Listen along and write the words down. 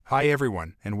Hi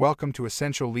everyone, and welcome to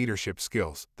Essential Leadership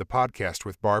Skills, the podcast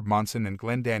with Barb Monson and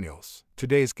Glenn Daniels.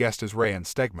 Today's guest is Rayna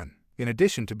Steigman. In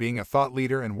addition to being a thought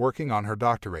leader and working on her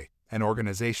doctorate in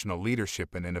organizational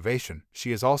leadership and innovation,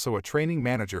 she is also a training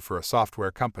manager for a software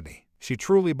company. She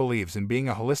truly believes in being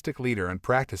a holistic leader and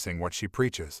practicing what she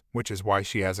preaches, which is why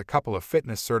she has a couple of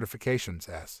fitness certifications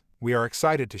as. We are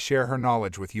excited to share her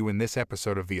knowledge with you in this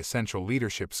episode of the Essential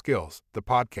Leadership Skills, the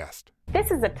podcast.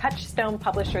 This is a Touchstone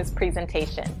Publishers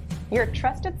presentation, your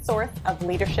trusted source of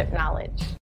leadership knowledge.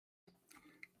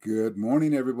 Good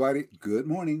morning, everybody. Good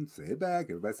morning. Say it back.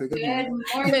 Everybody say good morning.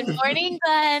 Good morning,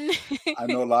 Glenn. I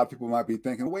know a lot of people might be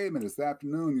thinking, wait a minute, it's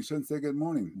afternoon. You shouldn't say good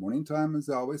morning. Morning time, as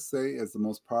I always say, is the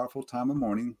most powerful time of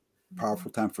morning,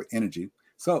 powerful time for energy.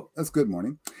 So that's good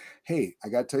morning. Hey, I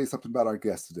got to tell you something about our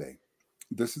guest today.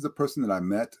 This is a person that I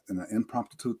met in an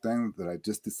impromptu thing that I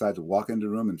just decided to walk into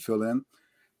the room and fill in.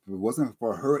 If it wasn't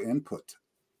for her input,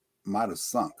 might have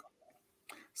sunk.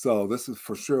 So this is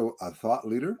for sure a thought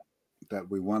leader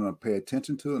that we want to pay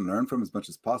attention to and learn from as much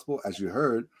as possible. As you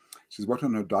heard, she's worked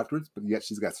on her doctorates, but yet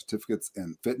she's got certificates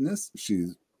in fitness.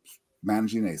 She's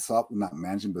managing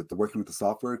working with a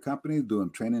software company, doing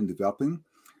training and developing.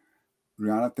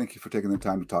 Rayna, thank you for taking the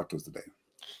time to talk to us today.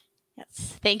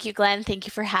 Yes. Thank you, Glenn. Thank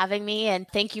you for having me. And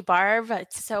thank you, Barb.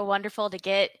 It's so wonderful to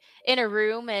get in a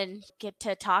room and get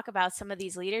to talk about some of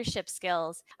these leadership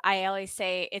skills. I always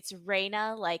say it's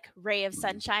Rayna, like ray of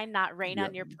sunshine, not rain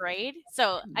on your parade.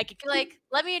 So I could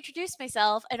let me introduce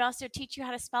myself and also teach you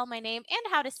how to spell my name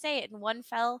and how to say it in one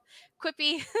fell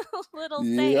quippy little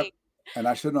thing. And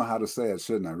I should know how to say it,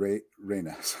 shouldn't I?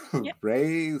 Rayna. Yep.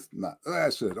 Ray's not. I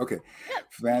should. Okay.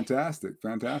 Yep. Fantastic.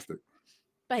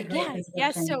 But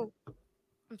yeah. So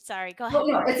I'm sorry. Go ahead.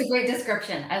 No, it's a great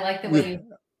description. I like the way you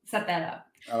set that up.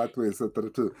 I like the way you set that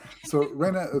up too. So,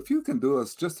 Rayna, if you can do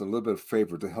us just a little bit of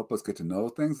favor to help us get to know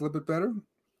things a little bit better,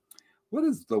 what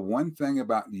is the one thing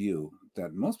about you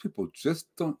that most people just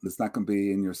don't? It's not going to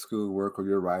be in your schoolwork or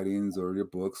your writings or your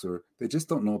books, or they just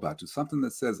don't know about you. Something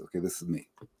that says, "Okay, this is me."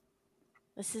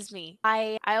 This is me.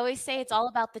 I always say it's all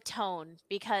about the tone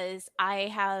because I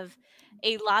have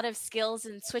a lot of skills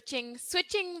in switching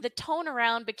the tone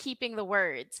around, but keeping the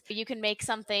words. You can make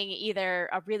something either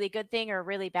a really good thing or a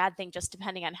really bad thing, just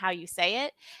depending on how you say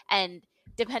it. And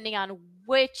depending on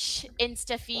which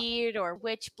Insta feed or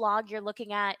which blog you're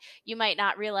looking at, you might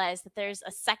not realize that there's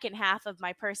a second half of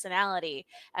my personality.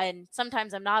 And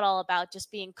sometimes I'm not all about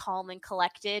just being calm and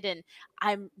collected and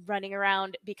I'm running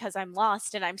around because I'm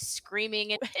lost and I'm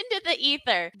screaming into the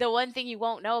ether. The one thing you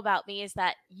won't know about me is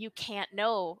that you can't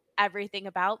know everything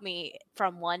about me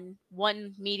from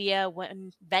one media,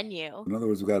 one venue. In other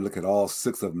words, we got to look at all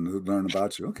 6 of them to learn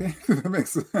about you. Okay, that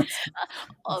makes sense.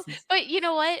 But you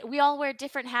know what? We all wear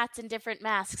different hats and different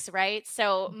masks, right?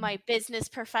 So my business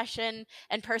profession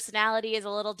and personality is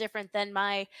a little different than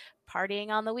my partying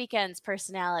on the weekends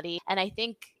personality. And I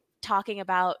think talking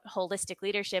about holistic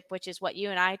leadership, which is what you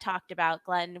and I talked about,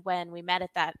 Glenn, when we met at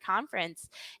that conference,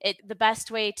 the best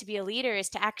way to be a leader is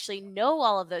to actually know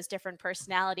all of those different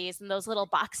personalities and those little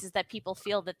boxes that people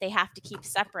feel that they have to keep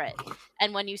separate.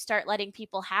 And when you start letting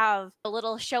people have a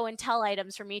little show and tell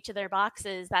items from each of their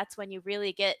boxes, that's when you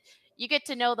really get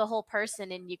to know the whole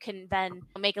person and you can then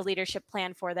make a leadership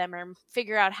plan for them or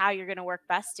figure out how you're going to work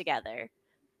best together.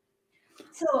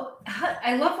 So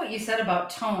I love what you said about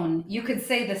tone. You could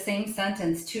say the same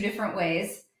sentence 2 different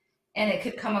ways and it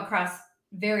could come across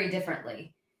very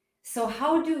differently. So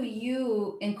how do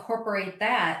you incorporate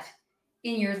that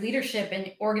in your leadership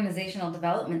and organizational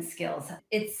development skills?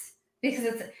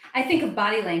 I think of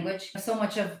body language. So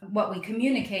much of what we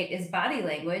communicate is body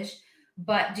language.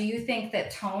 But do you think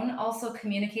that tone also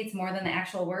communicates more than the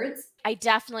actual words? I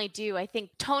definitely do. I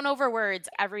think tone over words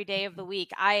every day of the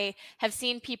week. I have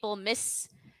seen people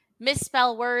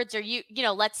misspell words or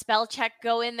let spell check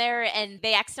go in there and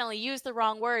they accidentally use the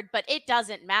wrong word, but it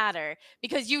doesn't matter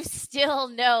because you still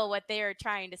know what they are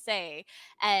trying to say.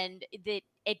 And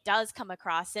it does come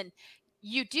across. And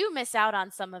you do miss out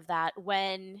on some of that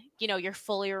when, you're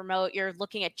fully remote, you're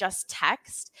looking at just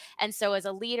text. And so as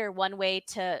a leader, one way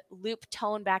to loop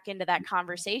tone back into that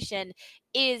conversation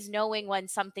is knowing when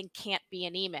something can't be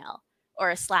an email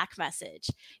or a Slack message,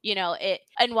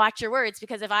 and watch your words,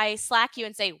 because if I Slack you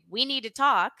and say, we need to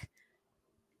talk,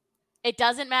 it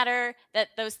doesn't matter that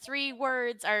those 3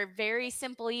 words are very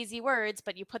simple, easy words,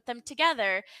 but you put them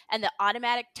together and the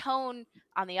automatic tone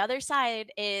on the other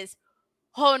side is,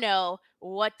 oh no,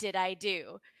 what did I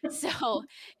do? So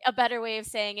a better way of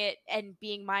saying it and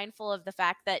being mindful of the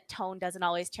fact that tone doesn't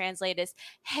always translate is,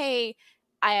 hey,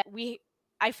 I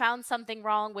found something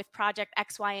wrong with project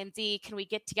X, Y, and Z. Can we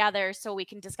get together so we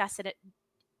can discuss it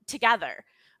together?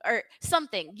 or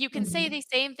something. You can say the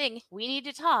same thing, we need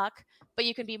to talk, but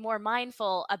you can be more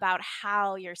mindful about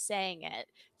how you're saying it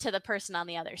to the person on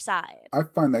the other side. I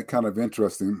find that kind of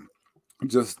interesting.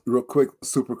 Just real quick,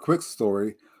 super quick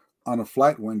story. On a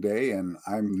flight one day, and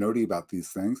I'm nerdy about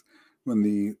these things, when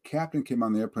the captain came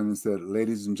on the airplane and said,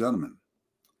 "Ladies and gentlemen,"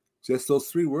 just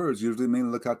those three words usually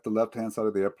mean look at the left-hand side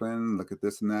of the airplane, look at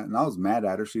this and that. And I was mad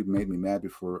at her. She made me mad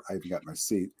before I even got my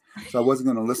seat. So I wasn't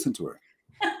going to listen to her.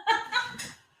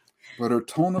 But her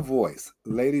tone of voice,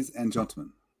 "ladies and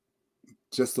gentlemen,"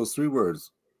 just those three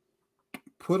words,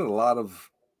 put a lot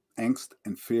of angst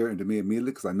and fear into me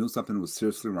immediately because I knew something was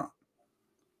seriously wrong.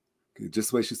 Okay, just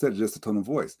the way she said it, just a tone of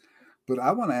voice. But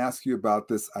I want to ask you about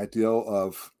this ideal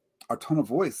of our tone of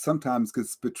voice sometimes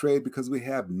gets betrayed because we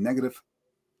have a negative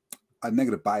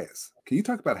bias. Can you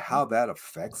talk about how that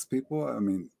affects people? I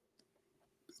mean,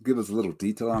 give us a little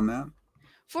detail on that.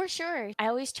 For sure. I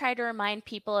always try to remind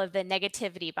people of the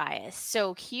negativity bias.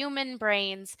 So human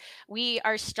brains, we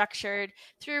are structured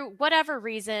through whatever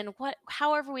reason,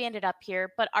 however we ended up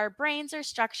here, but our brains are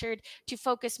structured to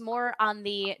focus more on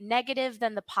the negative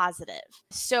than the positive.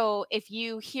 So if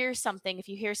you hear something, if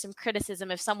you hear some criticism,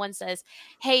 if someone says,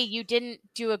 "Hey, you didn't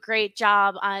do a great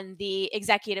job on the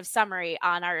executive summary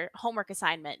on our homework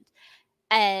assignment,"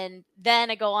 and then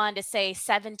I go on to say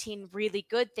 17 really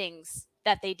good things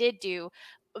that they did do,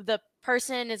 the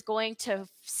person is going to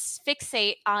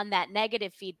fixate on that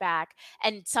negative feedback.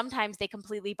 And sometimes they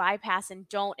completely bypass and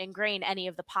don't ingrain any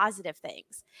of the positive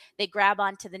things. They grab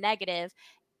onto the negative,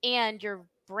 and your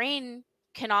brain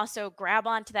can also grab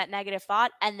onto that negative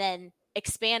thought and then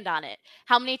expand on it.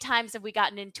 How many times have we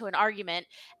gotten into an argument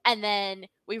and then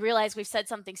we realize we've said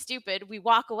something stupid, we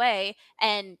walk away,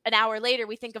 and an hour later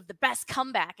we think of the best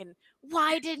comeback, and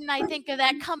why didn't I think of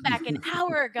that comeback an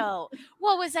hour ago?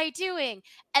 What was I doing?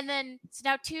 And then so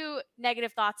now two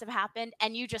negative thoughts have happened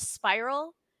and you just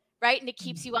spiral, right? And it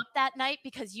keeps you up that night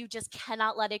because you just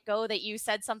cannot let it go that you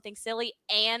said something silly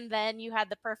and then you had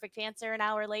the perfect answer an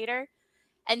hour later.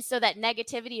 And so that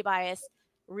negativity bias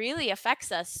really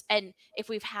affects us. And if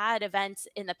we've had events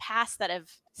in the past that have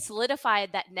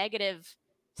solidified that negative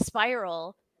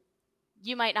spiral,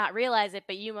 you might not realize it,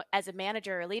 but you as a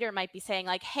manager or leader might be saying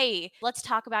like, "Hey, let's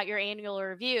talk about your annual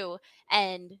review."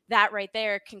 And that right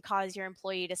there can cause your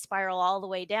employee to spiral all the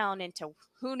way down into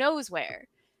who knows where,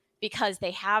 because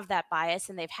they have that bias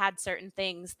and they've had certain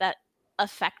things that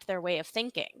affect their way of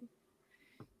thinking.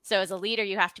 So as a leader,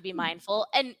 you have to be mindful.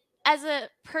 And as a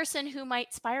person who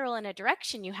might spiral in a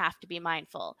direction, you have to be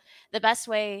mindful. The best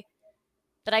way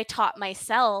that I taught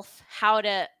myself how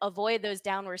to avoid those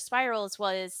downward spirals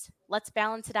was, let's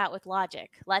balance it out with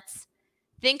logic. Let's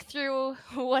think through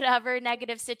whatever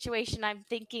negative situation I'm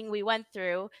thinking we went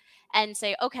through and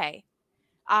say, okay,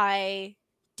 I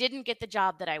didn't get the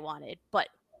job that I wanted, but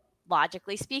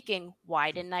logically speaking,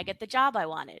 why didn't I get the job I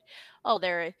wanted? Oh,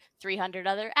 there are 300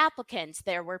 other applicants.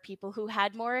 There were people who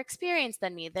had more experience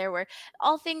than me. There were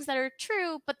all things that are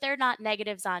true, but they're not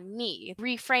negatives on me.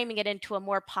 Reframing it into a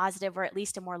more positive or at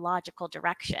least a more logical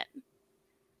direction.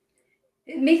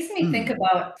 It makes me think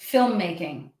about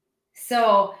filmmaking.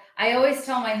 So I always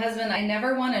tell my husband, I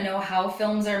never want to know how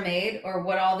films are made or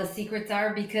what all the secrets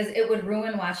are because it would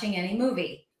ruin watching any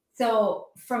movie. So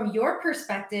from your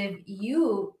perspective,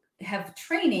 you have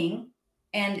training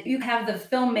and you have the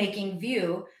filmmaking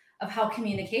view of how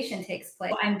communication takes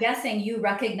place. I'm guessing you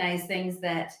recognize things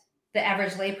that the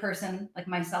average layperson like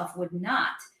myself would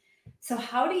not. So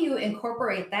how do you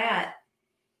incorporate that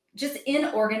just in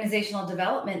organizational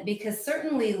development? Because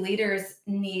certainly leaders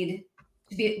need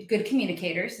to be good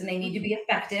communicators and they need to be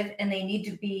effective and they need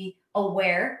to be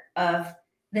aware of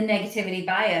the negativity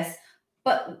bias.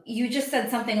 But you just said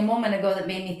something a moment ago that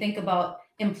made me think about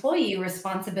employee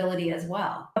responsibility as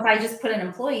well. If I just put an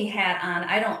employee hat on,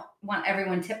 I don't want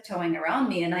everyone tiptoeing around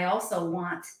me. And I also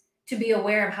want to be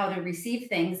aware of how to receive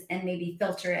things and maybe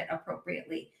filter it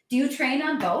appropriately. Do you train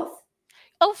on both?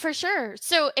 Oh, for sure.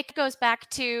 So it goes back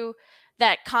to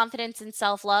that confidence and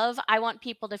self-love. I want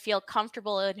people to feel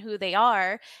comfortable in who they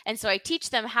are. And so I teach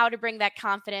them how to bring that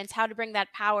confidence, how to bring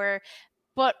that power,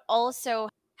 but also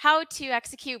how to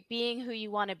execute being who you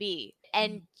want to be.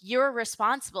 And you're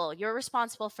responsible. You're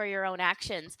responsible for your own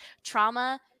actions.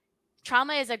 Trauma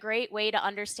is a great way to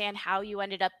understand how you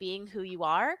ended up being who you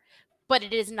are, but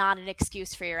it is not an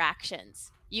excuse for your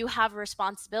actions. You have a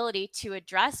responsibility to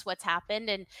address what's happened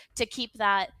and to keep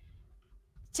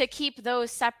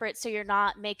those separate so you're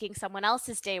not making someone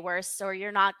else's day worse or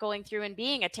you're not going through and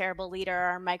being a terrible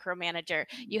leader or micromanager.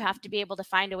 You have to be able to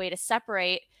find a way to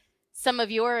separate some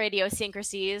of your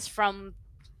idiosyncrasies from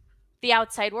the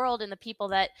outside world and the people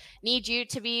that need you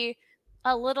to be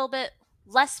a little bit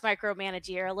less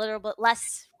micromanaging or a little bit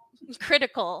less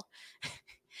critical.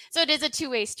 So it is a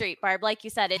two-way street, Barb. Like you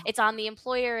said, it's on the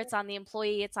employer, it's on the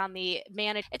employee, it's on the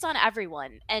manager, it's on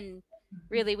everyone. And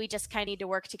really, we just kind of need to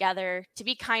work together to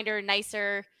be kinder,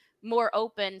 nicer, more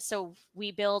open. So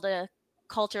we build a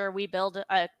culture, we build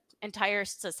a entire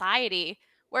society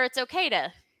where it's okay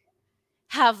to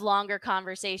have longer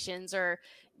conversations or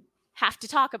have to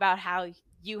talk about how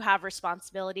you have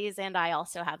responsibilities and I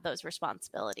also have those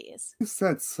responsibilities. You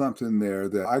said something there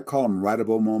that I call them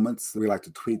writable moments. We like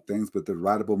to tweet things, but they're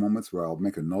writable moments where I'll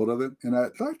make a note of it. And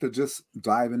I'd like to just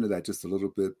dive into that just a little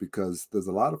bit because there's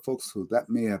a lot of folks who that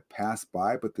may have passed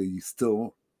by, but they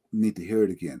still need to hear it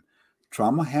again.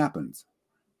 Trauma happens,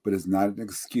 but it's not an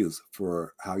excuse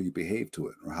for how you behave to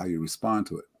it or how you respond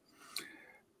to it.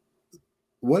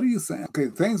 What are you saying? Okay,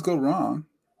 things go wrong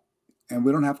and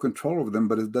we don't have control over them,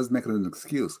 but it does make it an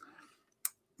excuse.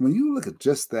 When you look at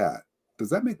just that, does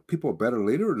that make people a better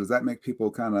leader or does that make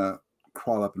people kind of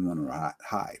crawl up and want to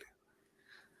hide?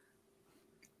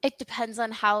 It depends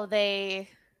on how they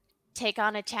take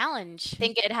on a challenge. I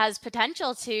think it has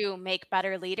potential to make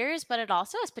better leaders, but it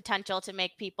also has potential to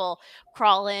make people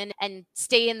crawl in and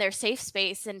stay in their safe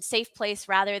space and safe place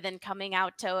rather than coming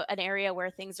out to an area where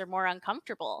things are more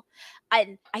uncomfortable.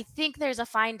 And I think there's a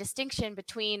fine distinction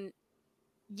between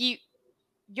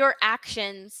your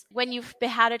actions when you've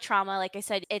had a trauma. Like I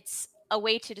said, it's a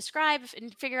way to describe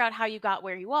and figure out how you got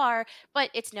where you are, but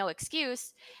it's no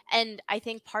excuse. And I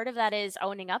think part of that is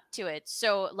owning up to it.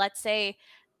 So let's say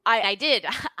I did.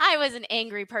 I was an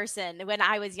angry person when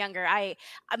I was younger.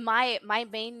 My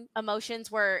main emotions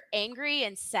were angry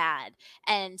and sad.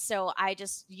 And so I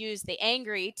just used the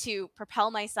angry to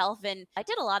propel myself. And I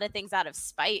did a lot of things out of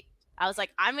spite. I was like,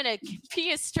 I'm going to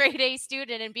be a straight A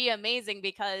student and be amazing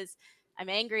because I'm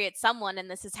angry at someone.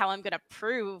 And this is how I'm going to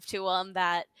prove to them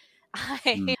that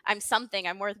I'm something,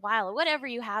 I'm worthwhile,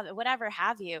 whatever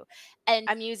have you. And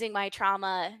I'm using my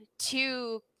trauma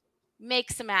to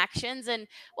make some actions. And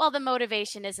while the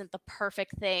motivation isn't the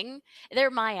perfect thing,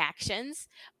 they're my actions,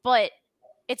 but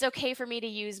it's okay for me to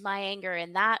use my anger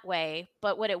in that way.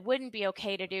 But what it wouldn't be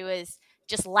okay to do is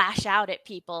just lash out at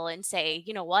people and say,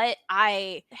 you know what,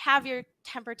 I have your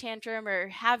temper tantrum or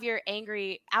have your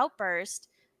angry outburst,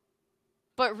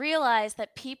 but realize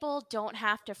that people don't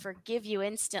have to forgive you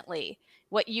instantly.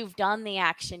 What you've done, the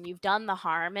action, you've done the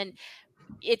harm, and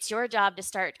it's your job to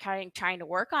start trying to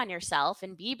work on yourself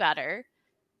and be better.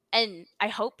 And I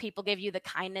hope people give you the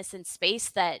kindness and space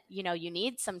that, you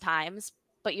need sometimes,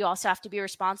 but you also have to be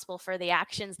responsible for the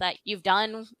actions that you've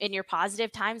done in your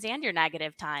positive times and your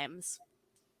negative times.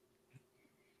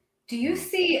 Do you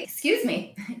see, excuse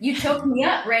me, you choked me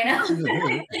up, Rayna.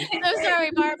 So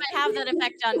sorry, Barb, I have that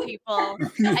effect on people.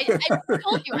 I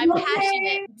told you, I'm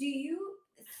passionate. Do you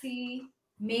see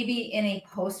maybe in a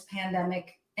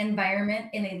post-pandemic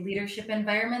environment, in a leadership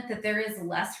environment, that there is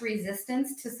less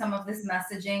resistance to some of this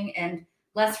messaging and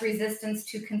less resistance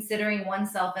to considering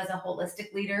oneself as a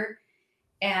holistic leader?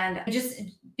 And just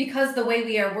because the way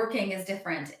we are working is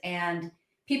different and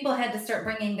people had to start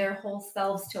bringing their whole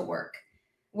selves to work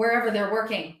wherever they're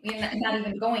working, not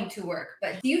even going to work.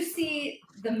 But do you see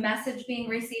the message being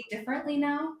received differently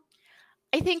now?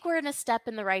 I think we're in a step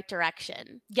in the right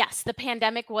direction. Yes, the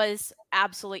pandemic was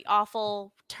absolutely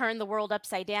awful, turned the world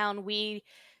upside down. We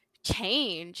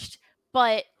changed,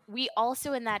 but we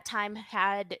also in that time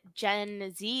had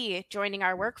Gen Z joining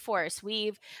our workforce.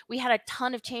 We had a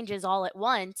ton of changes all at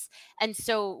once. And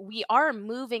so we are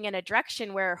moving in a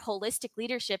direction where holistic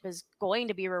leadership is going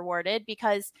to be rewarded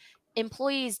because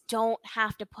employees don't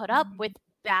have to put up with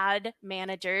bad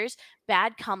managers,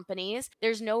 bad companies.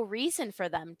 There's no reason for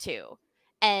them to.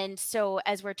 And so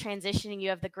as we're transitioning, you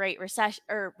have the great recession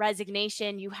or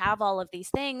resignation, you have all of these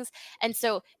things. And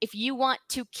so if you want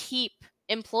to keep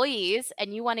employees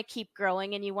and you want to keep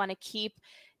growing and you want to keep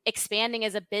expanding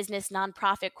as a business,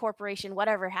 nonprofit, corporation,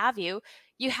 whatever have you,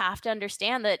 you have to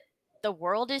understand that the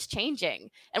world is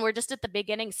changing and we're just at the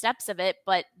beginning steps of it.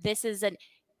 But this is an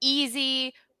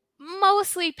easy,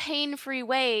 mostly pain-free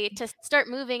way to start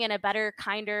moving in a better,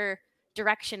 kinder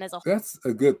direction as a whole. That's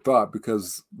a good thought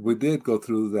because we did go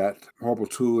through that horrible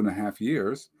 2.5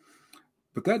 years,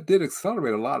 but that did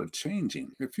accelerate a lot of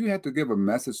changing. If you had to give a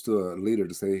message to a leader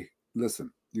to say,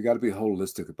 listen, you got to be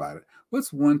holistic about it.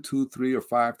 What's 1, 2, 3, or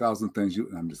 5,000 things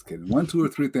I'm just kidding. 1, 2, or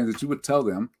 3 things that you would tell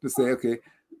them to say, okay,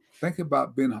 think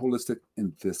about being holistic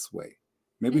in this way.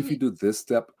 Maybe if you do this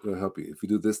step, it'll help you. If you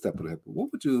do this step, it'll help you.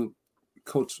 What would you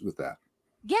coach with that?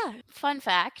 Yeah, fun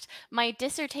fact. My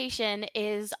dissertation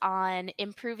is on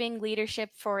improving leadership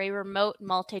for a remote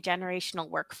multi-generational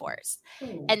workforce.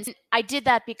 Ooh. And I did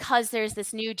that because there's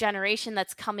this new generation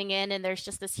that's coming in, and there's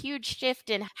just this huge shift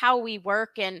in how we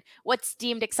work and what's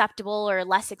deemed acceptable or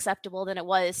less acceptable than it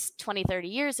was 20, 30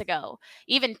 years ago.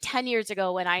 Even 10 years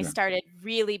ago when I Yeah. started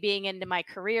really being into my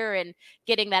career and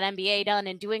getting that MBA done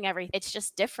and doing everything, it's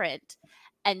just different.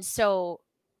 And so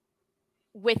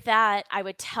with that, I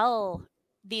would tell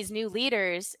these new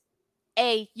leaders,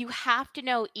 you have to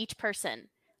know each person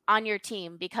on your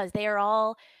team because they are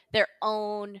all their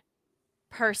own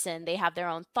person. They have their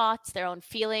own thoughts, their own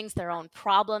feelings, their own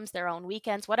problems, their own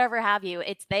weekends, whatever have you,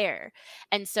 it's there.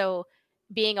 And so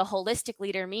being a holistic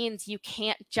leader means you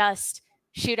can't just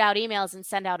shoot out emails and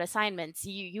send out assignments.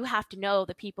 You have to know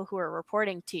the people who are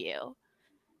reporting to you.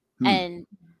 Hmm. And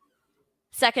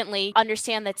secondly,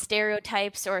 understand that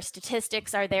stereotypes or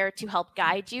statistics are there to help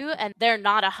guide you, and they're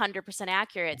not 100%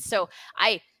 accurate. So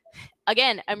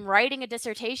I'm writing a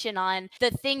dissertation on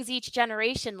the things each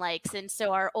generation likes. And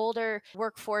so our older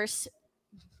workforce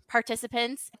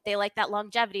participants, they like that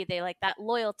longevity, they like that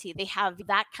loyalty, they have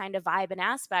that kind of vibe and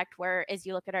aspect, whereas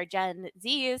you look at our Gen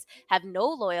Zs, have no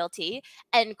loyalty,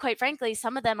 and quite frankly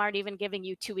some of them aren't even giving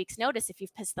you 2 weeks notice if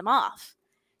you've pissed them off.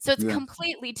 So it's Yeah.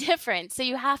 completely different. So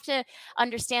you have to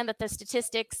understand that the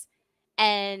statistics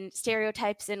and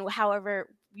stereotypes and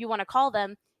however you want to call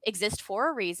them exist for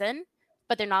a reason,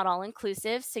 but they're not all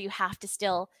inclusive. So you have to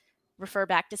still refer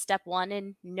back to step one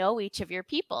and know each of your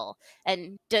people.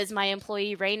 And does my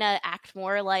employee Rayna act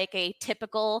more like a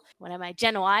typical, what am I,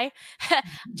 Gen Y?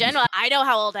 Gen Y, I know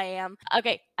how old I am.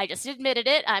 Okay, I just admitted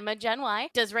it. I'm a Gen Y.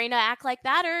 Does Rayna act like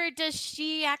that, or does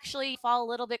she actually fall a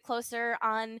little bit closer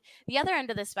on the other end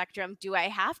of the spectrum? Do I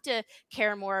have to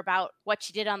care more about what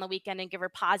she did on the weekend and give her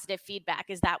positive feedback?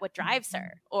 Is that what drives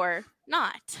her or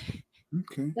not?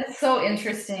 Okay. That's so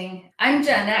interesting. I'm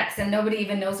Gen X and nobody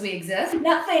even knows we exist.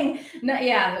 Nothing. No,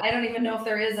 yeah, I don't even know if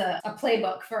there is a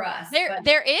playbook for us.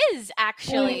 There is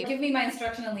actually. Give me my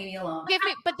instruction and leave me alone.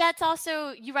 But that's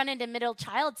also, you run into middle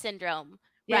child syndrome,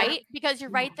 Yeah. right? Because you're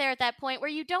right there at that point where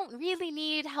you don't really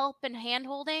need help and hand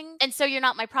holding. And so you're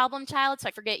not my problem child, so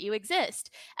I forget you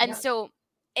exist. And Yep. so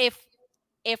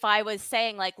if I was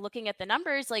saying, like, looking at the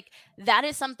numbers, like, that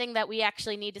is something that we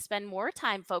actually need to spend more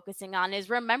time focusing on,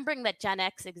 is remembering that Gen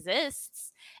X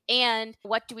exists. And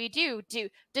what do we do?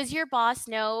 Does your boss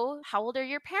know how old are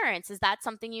your parents? Is that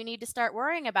something you need to start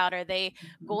worrying about? Are they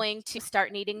going to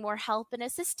start needing more help and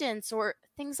assistance or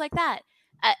things like that?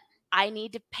 I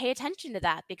need to pay attention to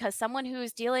that, because someone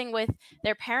who's dealing with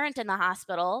their parent in the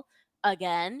hospital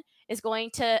again is going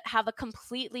to have a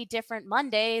completely different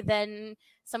Monday than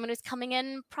someone who's coming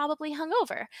in probably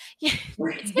hungover. Yeah,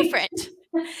 it's different.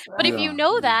 But if you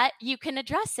know that, you can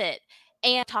address it.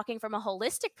 And talking from a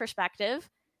holistic perspective,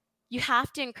 you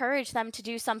have to encourage them to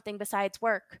do something besides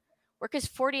work. Work is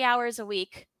 40 hours a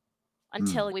week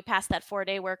until we pass that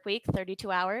 4-day work week,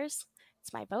 32 hours.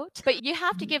 It's my vote. But you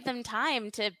have to give them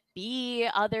time to be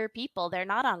other people. They're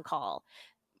not on call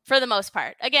for the most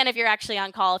part. Again, if you're actually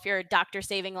on call, if you're a doctor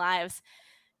saving lives,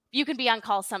 you can be on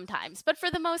call sometimes. But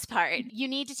for the most part, you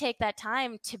need to take that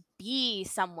time to be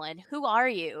someone. Who are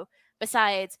you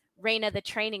besides Rayna, the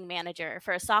training manager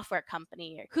for a software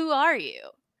company? Who are you?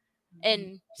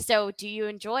 And so, do you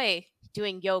enjoy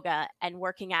doing yoga and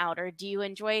working out, or do you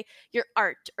enjoy your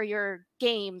art or your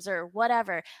games or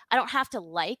whatever? I don't have to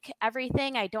like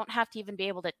everything. I don't have to even be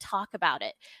able to talk about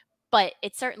it, but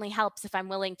it certainly helps if I'm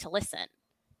willing to listen.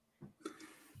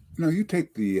 You know, you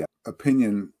take the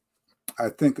opinion, I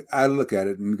think I look at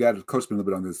it, and you got to coach me a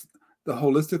little bit on this. The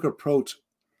holistic approach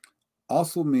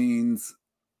also means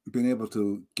being able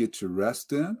to get your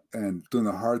rest in and doing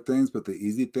the hard things, but the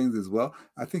easy things as well.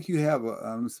 I think you have,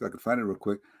 let me see if I can find it real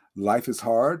quick. Life is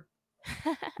hard.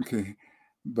 Okay.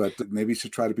 But maybe you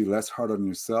should try to be less hard on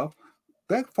yourself.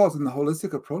 That falls in the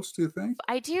holistic approach, do you think?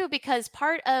 I do, because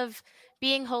part of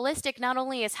being holistic not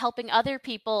only is helping other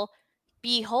people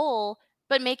be whole,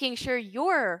 but making sure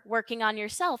you're working on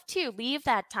yourself too. Leave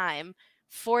that time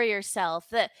for yourself.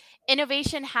 The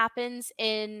innovation happens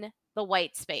in the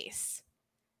white space.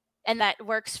 And that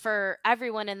works for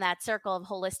everyone in that circle of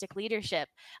holistic leadership.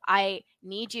 I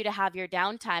need you to have your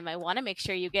downtime. I want to make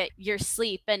sure you get your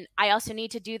sleep. And I also need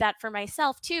to do that for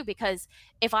myself too, because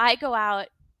if I go out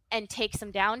and take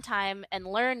some downtime and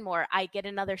learn more, I get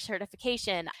another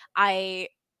certification, I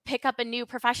pick up a new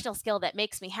professional skill that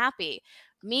makes me happy.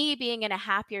 Me being in a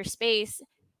happier space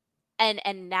and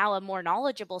now a more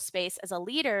knowledgeable space as a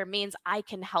leader means I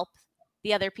can help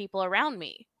the other people around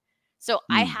me. So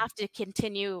I have to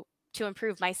continue to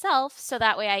improve myself, so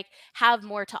that way I have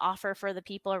more to offer for the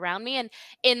people around me. And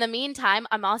in the meantime,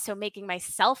 I'm also making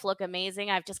myself look amazing.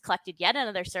 I've just collected yet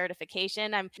another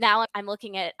certification. I'm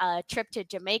looking at a trip to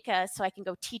Jamaica so I can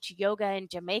go teach yoga in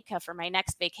Jamaica for my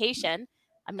next vacation.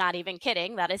 I'm not even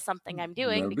kidding. That is something I'm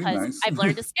doing That'd be because nice. I've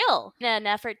learned a skill. In an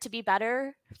effort to be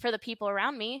better for the people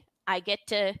around me, I get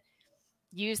to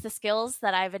use the skills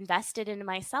that I've invested into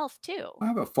myself too. I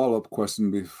have a follow-up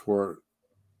question before.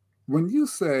 When you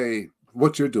say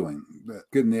what you're doing,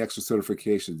 getting the extra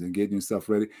certifications and getting yourself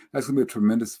ready, that's going to be a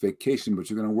tremendous vacation, but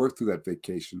you're going to work through that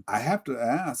vacation. I have to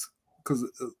ask, because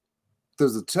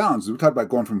there's a challenge. We talked about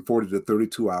going from 40 to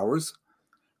 32 hours,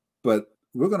 but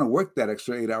we're going to work that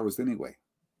extra 8 hours anyway,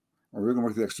 or we're going to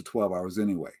work the extra 12 hours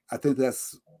anyway. I think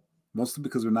that's mostly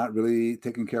because we're not really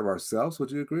taking care of ourselves.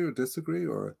 Would you agree or disagree?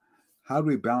 Or how do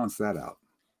we balance that out?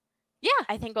 Yeah,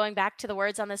 I think going back to the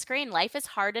words on the screen, life is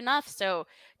hard enough. So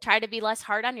try to be less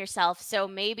hard on yourself. So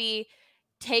maybe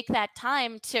take that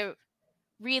time to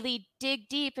really dig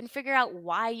deep and figure out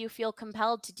why you feel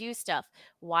compelled to do stuff.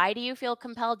 Why do you feel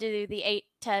compelled to do the 8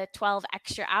 to 12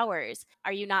 extra hours?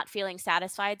 Are you not feeling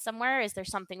satisfied somewhere? Is there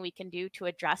something we can do to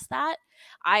address that?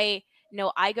 I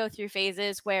know I go through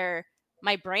phases where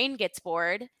my brain gets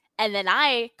bored and then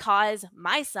I cause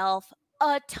myself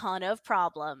a ton of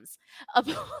problems. A,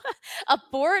 a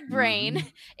bored brain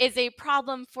is a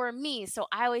problem for me. So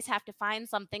I always have to find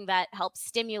something that helps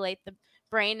stimulate the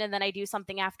brain, and then I do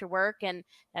something after work, and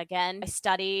again I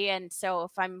study. And so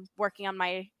if I'm working on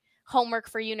my homework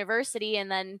for university and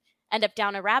then end up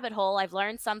down a rabbit hole, I've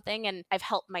learned something and I've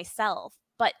helped myself.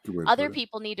 But other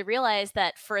people need to realize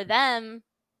that for them,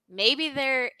 maybe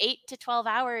their 8 to 12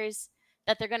 hours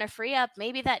that they're going to free up,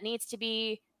 maybe that needs to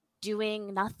be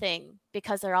doing nothing,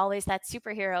 because they're always that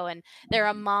superhero and they're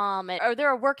a mom or they're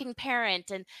a working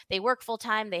parent and they work full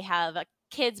time, they have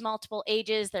kids multiple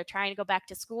ages, they're trying to go back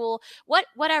to school,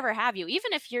 whatever have you.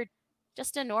 Even if you're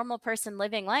just a normal person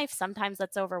living life, sometimes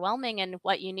that's overwhelming, and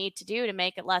what you need to do to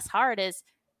make it less hard is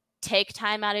take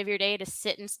time out of your day to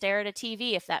sit and stare at a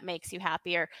TV if that makes you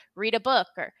happy, or read a book,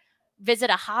 or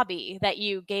visit a hobby that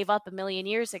you gave up a million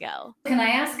years ago. Can I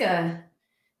ask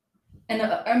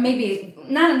or maybe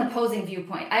not an opposing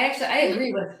viewpoint? I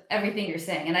agree with everything you're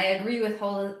saying, and I agree with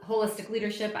holistic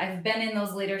leadership. I've been in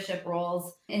those leadership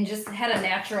roles and just had a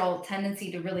natural tendency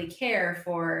to really care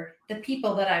for the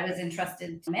people that I was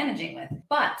entrusted to managing with.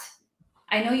 But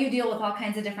I know you deal with all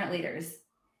kinds of different leaders.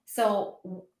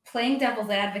 So playing devil's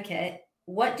advocate,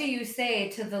 what do you say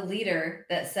to the leader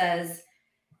that says,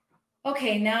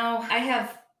 okay, now I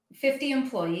have 50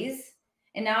 employees,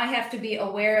 and now I have to be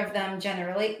aware of them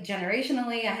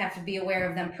generationally. I have to be aware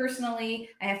of them personally.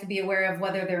 I have to be aware of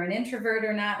whether they're an introvert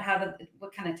or not.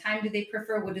 What kind of time do they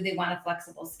prefer? What do they want? A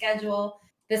flexible schedule?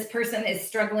 This person is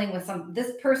struggling with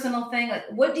this personal thing. Like,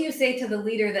 what do you say to the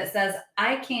leader that says,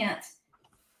 I can't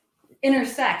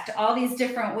intersect all these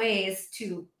different ways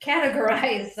to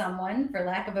categorize someone, for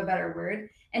lack of a better word,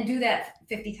 and do that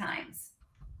 50 times?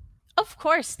 Of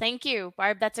course. Thank you,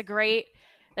 Barb. That's a great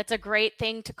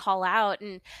thing to call out.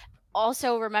 And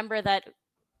also remember that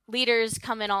leaders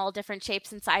come in all different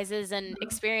shapes and sizes and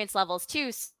experience levels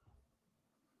too.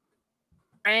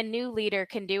 Brand new leader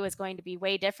can do is going to be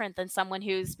way different than someone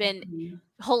who's been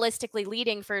holistically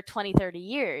leading for 20, 30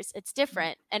 years. It's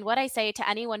different. And what I say to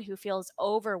anyone who feels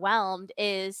overwhelmed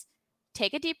is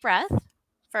take a deep breath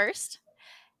first,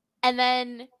 and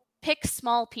then pick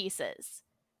small pieces.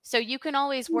 So you can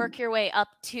always work your way up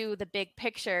to the big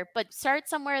picture, but start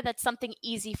somewhere that's something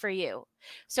easy for you.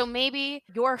 So maybe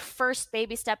your first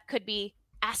baby step could be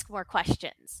ask more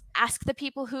questions. Ask the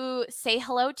people who say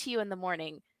hello to you in the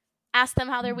morning. Ask them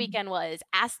how their weekend was.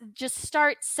 Just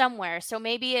start somewhere. So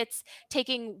maybe it's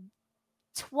taking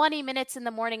 20 minutes in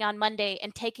the morning on Monday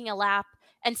and taking a lap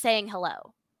and saying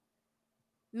hello.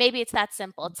 Maybe it's that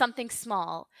simple. It's something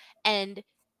small. And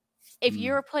if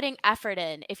you're putting effort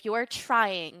in, if you're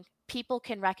trying, people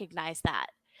can recognize that.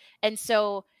 And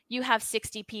so you have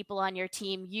 60 people on your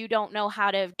team. You don't know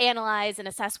how to analyze and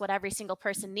assess what every single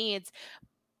person needs.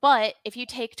 But if you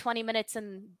take 20 minutes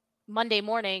in Monday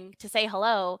morning to say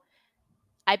hello,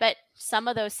 I bet some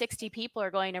of those 60 people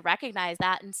are going to recognize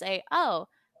that and say, oh,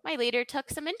 my leader took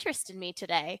some interest in me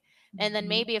today. And then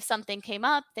maybe if something came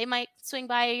up, they might swing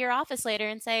by your office later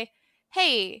and say,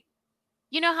 hey,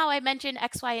 you know how I mentioned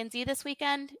X, Y, and Z this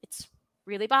weekend? It's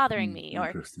really bothering me.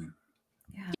 Or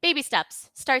baby steps,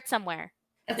 start somewhere.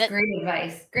 That's great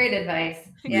advice. Great advice.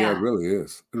 Yeah, it really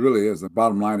is. It really is. The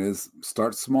bottom line is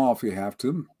start small if you have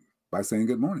to by saying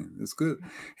good morning. It's good.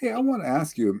 Hey, I want to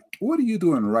ask you, what are you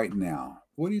doing right now?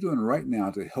 What are you doing right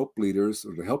now to help leaders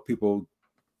or to help people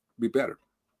be better?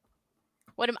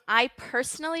 What am I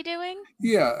personally doing?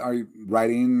 Yeah, are you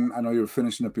writing? I know you're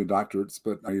finishing up your doctorates,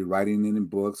 but are you writing any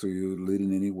books? Are you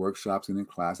leading any workshops, any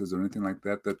classes, or anything like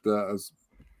that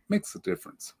makes a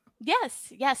difference?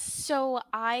 Yes. So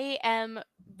I am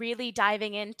really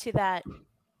diving into that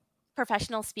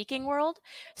professional speaking world.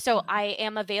 So I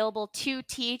am available to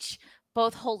teach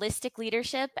both holistic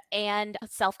leadership and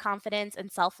self-confidence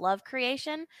and self-love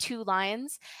creation, 2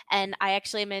 lines. And I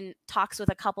actually am in talks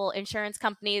with a couple insurance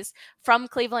companies from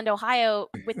Cleveland, Ohio,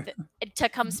 to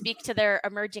come speak to their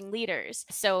emerging leaders.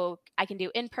 So I can do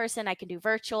in person, I can do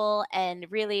virtual, and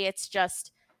really it's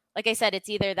just, like I said, it's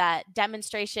either that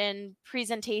demonstration,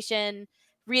 presentation,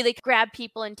 really grab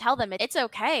people and tell them it's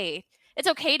okay. It's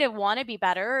okay to want to be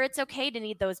better, or it's okay to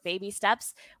need those baby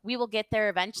steps. We will get there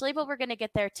eventually, but we're going to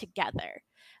get there together.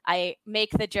 I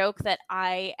make the joke that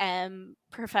I am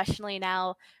professionally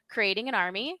now creating an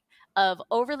army of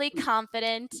overly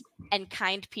confident and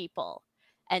kind people.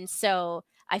 And so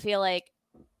I feel like,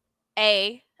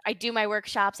 I do my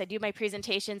workshops, I do my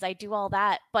presentations, I do all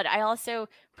that, but I also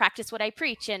practice what I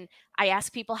preach, and I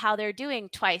ask people how they're doing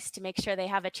twice to make sure they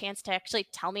have a chance to actually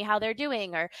tell me how they're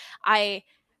doing. Or I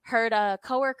heard a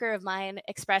coworker of mine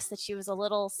express that she was a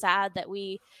little sad that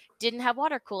we didn't have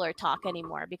water cooler talk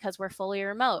anymore because we're fully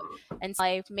remote. And so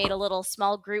I made a little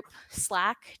small group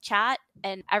Slack chat,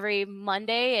 and every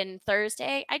Monday and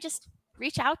Thursday, I just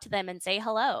reach out to them and say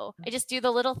hello. I just do the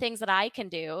little things that I can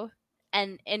do.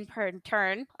 And in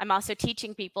turn, I'm also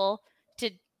teaching people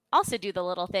to also do the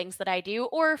little things that I do,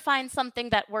 or find something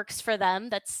that works for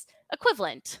them that's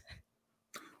equivalent.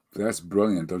 That's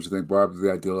brilliant. Don't you think, Barb?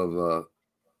 The idea of a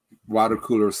water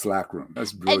cooler Slack room.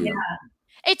 That's brilliant. And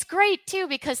it's great too,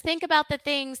 because think about the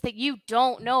things that you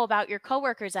don't know about your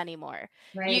coworkers anymore.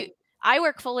 Right. I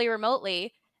work fully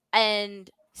remotely, and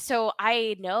so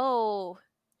I know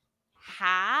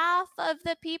half of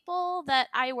the people that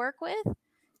I work with.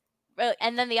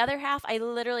 And then the other half, I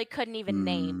literally couldn't even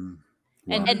name.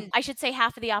 Wow. And I should say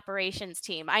half of the operations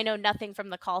team. I know nothing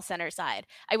from the call center side.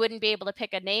 I wouldn't be able to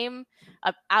pick a name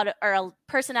or a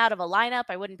person out of a lineup.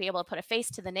 I wouldn't be able to put a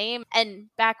face to the name. And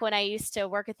back when I used to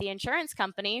work at the insurance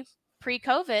company,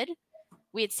 pre-COVID,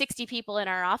 we had 60 people in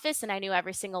our office, and I knew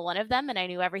every single one of them, and I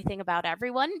knew everything about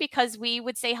everyone because we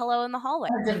would say hello in the hallway.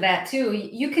 Because of that too,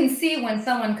 you can see when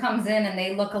someone comes in and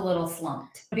they look a little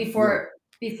slumped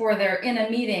before they're in a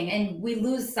meeting, and we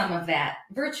lose some of that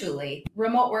virtually.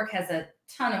 Remote work has a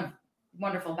ton of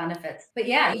wonderful benefits, but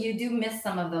yeah, you do miss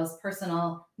some of those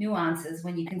personal nuances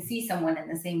when you can see someone in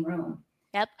the same room.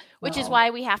 Yep. Which is why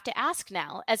we have to ask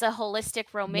now, as a holistic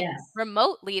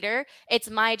remote leader, it's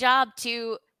my job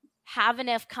to have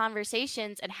enough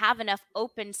conversations and have enough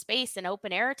open space and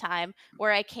open air time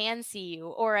where I can see you,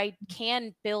 or I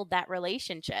can build that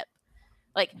relationship.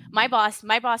 Like my boss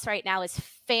right now is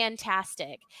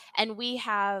fantastic. And we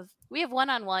have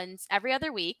one-on-ones every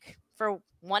other week for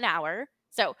 1 hour.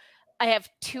 So I have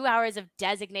 2 hours of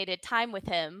designated time with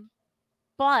him.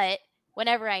 But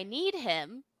whenever I need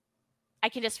him, I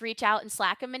can just reach out and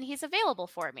Slack him, and he's available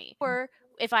for me. Or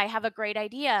if I have a great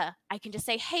idea, I can just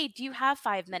say, hey, do you have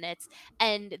 5 minutes?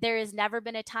 And there has never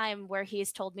been a time where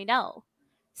he's told me no.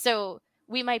 So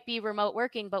we might be remote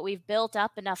working, but we've built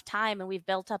up enough time and we've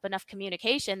built up enough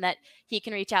communication that he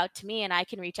can reach out to me and I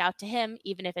can reach out to him,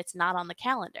 even if it's not on the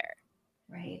calendar.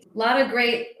 Right. A lot of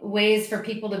great ways for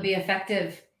people to be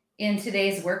effective in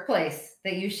today's workplace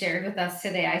that you shared with us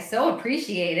today. I so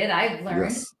appreciate it. I've learned.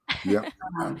 Yes. Yeah.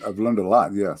 I've learned a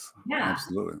lot. Yes. Yeah.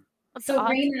 Absolutely. So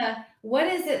Rayna, what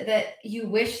is it that you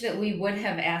wish that we would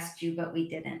have asked you, but we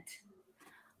didn't?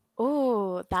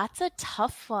 Oh, that's a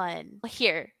tough one.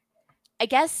 Here, I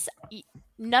guess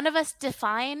none of us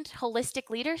defined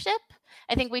holistic leadership.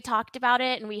 I think we talked about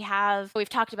it, and we've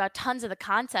talked about tons of the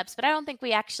concepts, but I don't think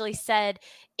we actually said,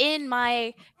 in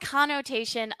my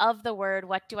connotation of the word,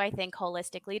 what do I think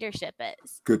holistic leadership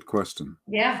is? Good question.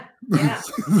 Yeah.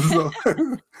 Feel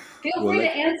free to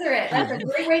answer it. That's a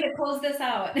great way to close this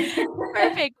out.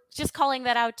 Perfect. Just calling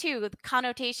that out too.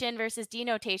 Connotation versus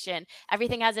denotation.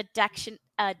 Everything has a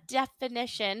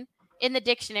definition in the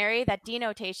dictionary, that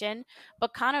denotation,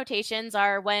 but connotations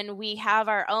are when we have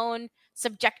our own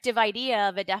subjective idea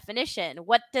of a definition.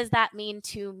 What does that mean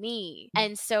to me?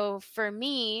 And so for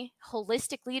me,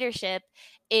 holistic leadership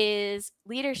is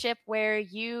leadership where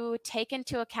you take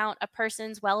into account a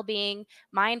person's well-being,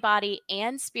 mind, body,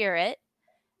 and spirit,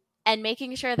 and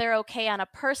making sure they're okay on a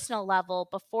personal level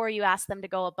before you ask them to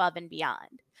go above and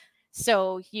beyond.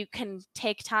 So you can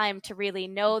take time to really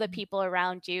know the people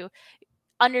around you,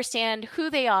 understand who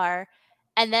they are,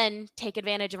 and then take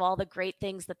advantage of all the great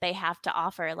things that they have to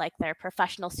offer, like their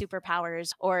professional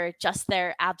superpowers or just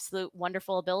their absolute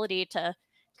wonderful ability to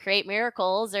create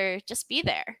miracles or just be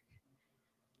there.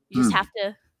 You just have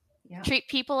to treat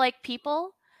people like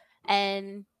people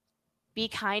and be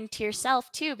kind to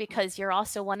yourself too, because you're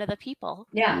also one of the people.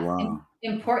 Yeah. Wow.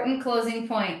 Important closing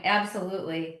point.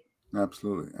 Absolutely.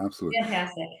 Absolutely.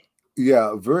 Fantastic.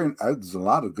 Yeah, there's a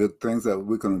lot of good things that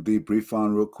we're going to debrief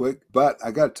on real quick. But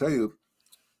I got to tell you,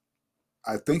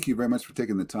 I thank you very much for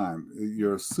taking the time.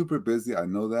 You're super busy. I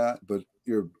know that, but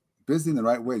you're busy in the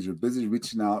right ways. You're busy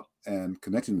reaching out and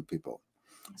connecting with people.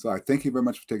 So I thank you very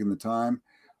much for taking the time.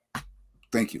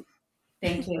 Thank you.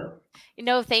 Thank you.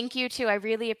 Thank you too. I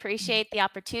really appreciate the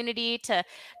opportunity to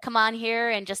come on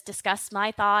here and just discuss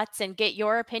my thoughts and get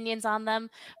your opinions on them.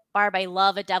 Barb, I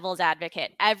love a devil's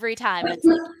advocate every time. It's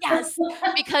like, yes,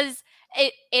 because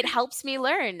it helps me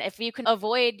learn. If you can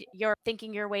avoid your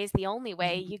thinking your way is the only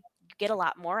way, you get a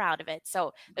lot more out of it.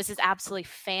 So this is absolutely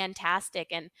fantastic.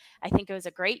 And I think it was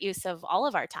a great use of all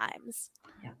of our times.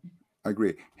 Yeah. I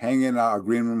agree. Hang in our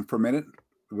green room for a minute.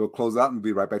 We'll close out and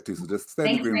be right back to you. So just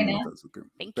stay in the green room with us.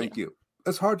 Okay? Thank you.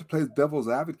 It's hard to play devil's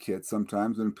advocate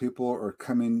sometimes when people are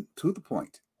coming to the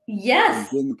point.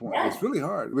 Yes. Getting the point. Yes. It's really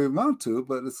hard. We want to,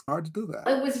 but it's hard to do that.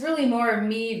 It was really more of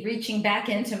me reaching back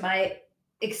into my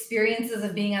experiences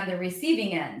of being on the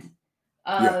receiving end.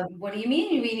 What do you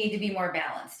mean we need to be more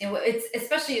balanced? It's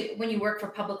especially when you work for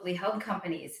publicly held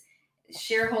companies,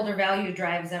 shareholder value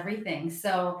drives everything.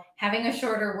 So having a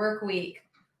shorter work week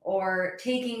or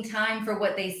taking time for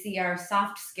what they see are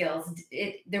soft skills.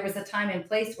 There was a time and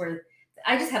place where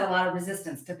I just had a lot of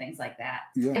resistance to things like that.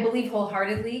 Yeah. I believe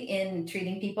wholeheartedly in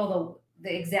treating people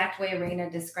the exact way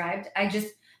Rayna described. I just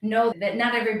know that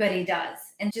not everybody does.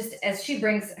 And just as she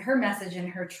brings her message in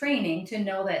her training to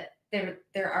know that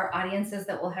there are audiences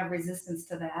that will have resistance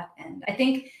to that. And I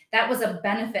think that was a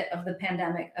benefit of the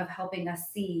pandemic, of helping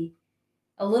us see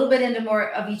a little bit into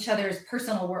more of each other's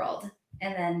personal world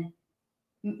and then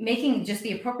making just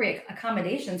the appropriate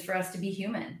accommodations for us to be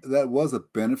human. That was a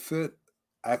benefit.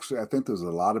 Actually, I think there's a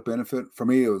lot of benefit. For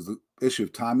me, it was the issue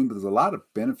of timing, but there's a lot of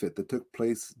benefit that took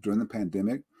place during the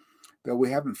pandemic that we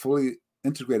haven't fully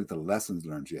integrated the lessons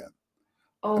learned yet.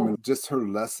 I mean, just her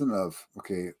lesson of,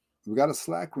 okay, we got a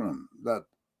Slack room that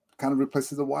kind of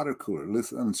replaces the water cooler.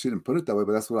 Listen, she didn't put it that way,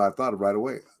 but that's what I thought of right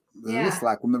away. There's a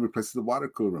Slack room that replaces the water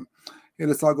cooler room. Hey,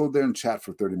 let's all go there and chat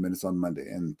for 30 minutes on Monday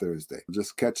and Thursday.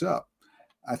 Just catch up.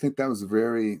 I think that was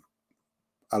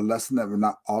a lesson that we're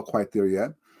not all quite there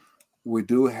yet. We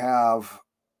do have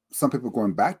some people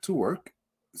going back to work.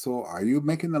 So are you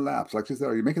making the laps? Like she said,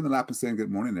 are you making the lap and saying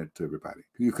good morning to everybody?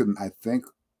 You can, I think,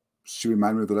 she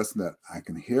reminded me of the lesson that I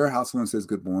can hear how someone says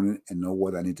good morning and know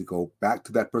whether I need to go back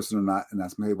to that person or not and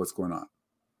ask me, hey, what's going on?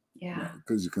 Yeah.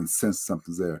 Because you can sense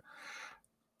something's there.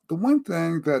 The one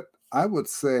thing that I would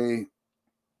say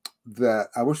that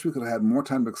I wish we could have had more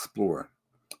time to explore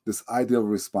this idea of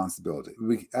responsibility.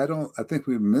 I think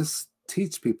we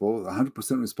teach people the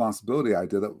 100% responsibility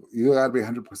idea that you got to be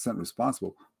 100%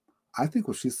 responsible. I think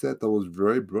what she said, though, was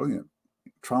very brilliant.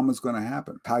 Trauma is going to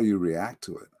happen. How you react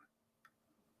to it.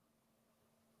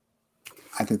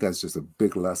 I think that's just a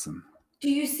big lesson. Do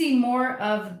you see more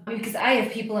of, because I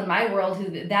have people in my world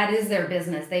who that is their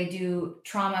business. They do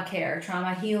trauma care,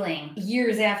 trauma healing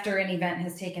years after an event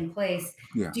has taken place.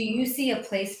 Yeah. Do you see a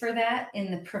place for that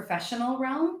in the professional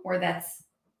realm, or that's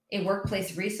a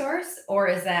workplace resource, or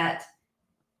is that?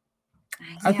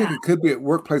 I think it could be a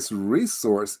workplace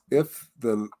resource if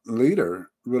the leader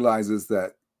realizes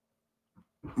that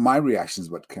my reaction is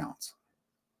what counts.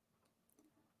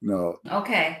 No.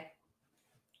 Okay.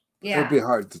 Yeah. It'd be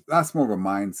hard. That's more of a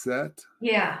mindset.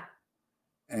 Yeah.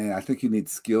 And I think you need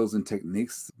skills and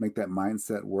techniques to make that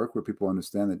mindset work, where people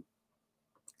understand that,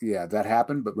 yeah, that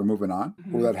happened, but we're moving on.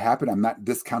 Mm-hmm. Or that happened, I'm not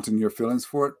discounting your feelings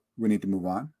for it. We need to move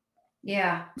on.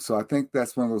 Yeah. So I think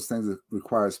that's one of those things that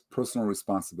requires personal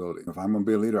responsibility. If I'm going to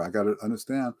be a leader, I got to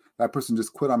understand that person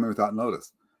just quit on me without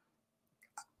notice.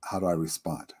 How do I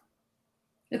respond?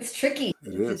 It's tricky.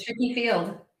 It's a tricky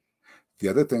field. The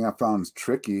other thing I found is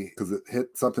tricky, because it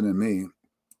hit something in me,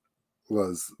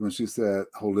 was when she said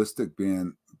holistic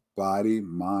being body,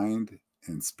 mind,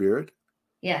 and spirit.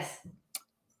 Yes.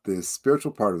 The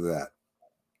spiritual part of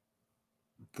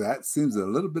that seems a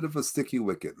little bit of a sticky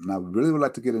wicket. And I really would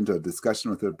like to get into a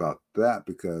discussion with her about that,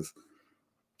 because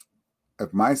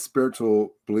if my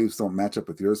spiritual beliefs don't match up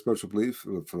with your spiritual belief,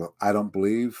 if I don't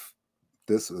believe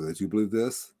this or that you believe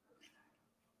this,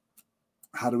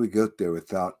 how do we get there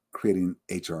without creating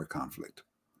HR conflict?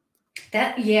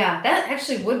 That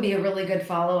actually would be a really good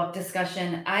follow-up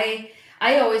discussion. I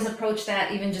always approach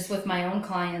that, even just with my own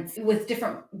clients, with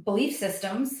different belief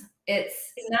systems.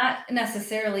 It's not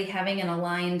necessarily having an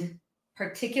aligned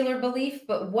particular belief,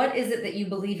 but what is it that you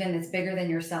believe in that's bigger than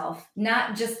yourself?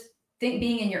 Not just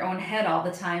being in your own head all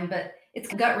the time, but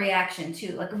it's gut reaction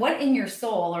too. Like what in your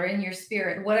soul or in your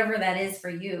spirit, whatever that is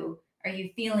for you, are you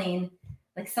feeling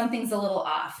like something's a little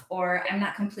off, or I'm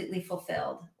not completely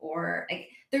fulfilled, or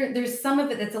there's some of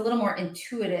it that's a little more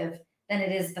intuitive than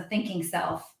it is the thinking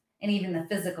self and even the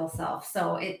physical self.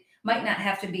 So it might not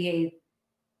have to be a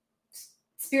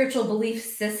spiritual belief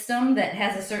system that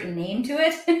has a certain name to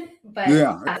it, but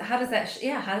how does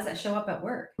that show up at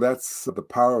work? That's the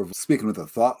power of speaking with a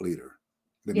thought leader.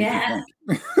 They make you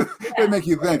think. They make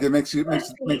you think. It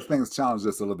makes things challenge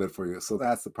just a little bit for you. So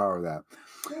that's the power of that.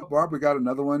 Barb, we got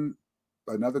another one,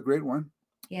 another great one.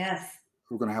 Yes.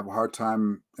 We're going to have a hard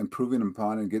time improving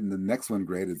upon and getting the next one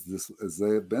great as they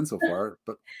have been so far.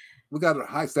 But we got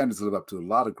high standards to live up to. A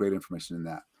lot of great information in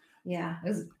that. Yeah,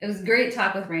 it was great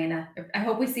talk with Rayna. I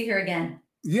hope we see her again.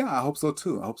 Yeah, I hope so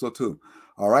too.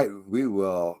 All right, we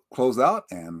will close out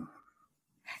and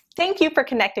thank you for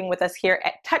connecting with us here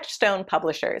at Touchstone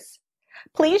Publishers.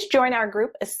 Please join our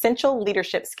group Essential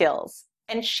Leadership Skills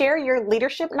and share your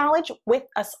leadership knowledge with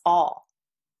us all.